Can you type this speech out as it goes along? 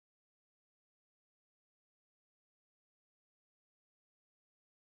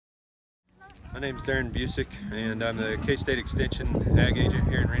My name's Busick, and I'm the K-State Extension Ag Agent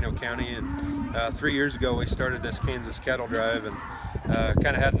here in Reno County. And 3 years ago, we started this Kansas Cattle Drive, and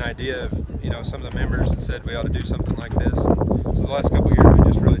kind of had an idea of, some of the members that said we ought to do something like this. And so the last couple of years, we've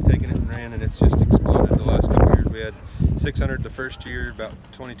just really taken it and ran, and it's just exploded. The last couple of years, we had 600 the first year, about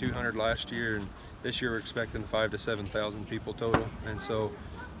 2,200 last year, and this year we're expecting 5,000 to 7,000 people total. And so,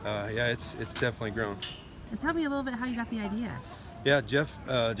 yeah, it's definitely grown. And tell me a little bit how you got the idea. Yeah,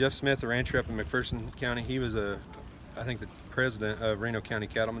 Jeff Smith, a rancher up in McPherson County, he was I think the president of Reno County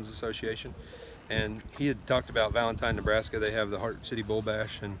Cattlemen's Association, and he had talked about Valentine, Nebraska. They have the Heart City Bull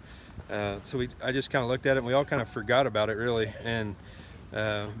Bash, and so I just kind of looked at it, and we all kind of forgot about it really. And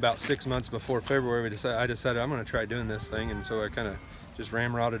about 6 months before February, I decided I'm going to try doing this thing, and so I kind of just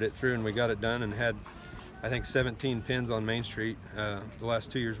ramrodded it through, and we got it done, and had I think 17 pins on Main Street. The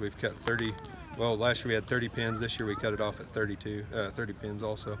last 2 years we've cut 30. Well, last year we had 30 pins. This year we cut it off at 30 pins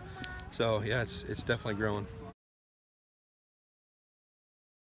also. So yeah, it's definitely growing.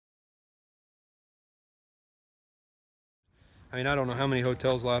 I mean, I don't know how many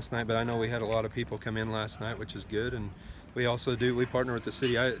hotels last night, but I know we had a lot of people come in last night, which is good. And we also we partner with the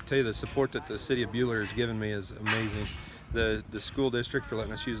city. I tell you, the support that the city of Buhler has given me is amazing. The school district for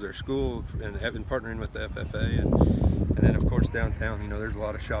letting us use their school, and have been partnering with the FFA, and then of course downtown, there's a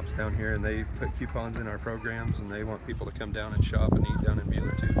lot of shops down here, and they put coupons in our programs, and they want people to come down and shop and eat down in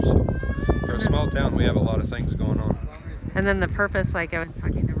Buhler too. So for a small town, we have a lot of things going on. And then the purpose, like I was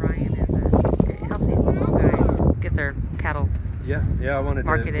talking to Ryan, is it helps these small guys get their cattle Yeah, we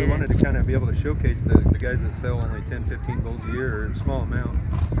wanted to kind of be able to showcase the guys that sell only 10, 15 bulls a year, or a small amount,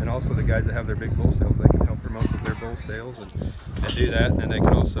 and also the guys that have their big bull sales. They can help promote their bull sales and do that. And then they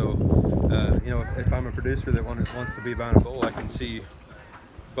can also, if I'm a producer that wants to be buying a bull, I can see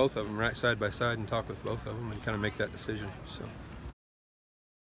both of them right side by side and talk with both of them and kind of make that decision. So.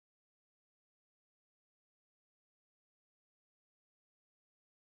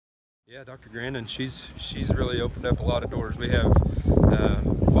 Yeah, Dr. Grandin, she's really opened up a lot of doors. We have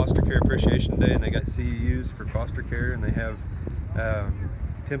Foster Care Appreciation Day, and they got CEUs for foster care, and they have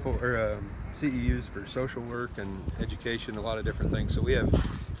CEUs for social work and education, a lot of different things. So we have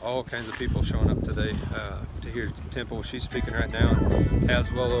all kinds of people showing up today to hear Temple. She's speaking right now, and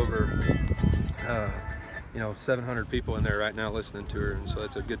has well over 700 people in there right now listening to her, and so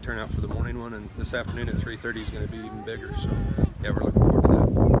that's a good turnout for the morning one. And this afternoon at 3:30 is going to be even bigger. So yeah, we're looking forward to that.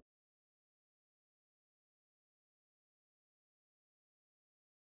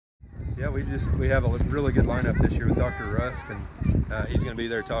 Yeah, we have a really good lineup this year with Dr. Rusk, and he's going to be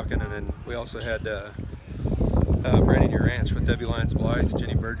there talking. And then we also had Brandon Your Ranch with Debbie Lyons Blythe,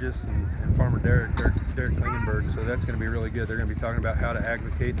 Jenny Burgess, and Farmer Derek Klingenberg. So that's going to be really good. They're going to be talking about how to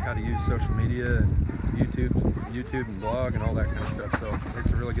advocate, how to use social media and YouTube and blog and all that kind of stuff. So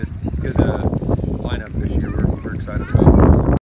it's a really good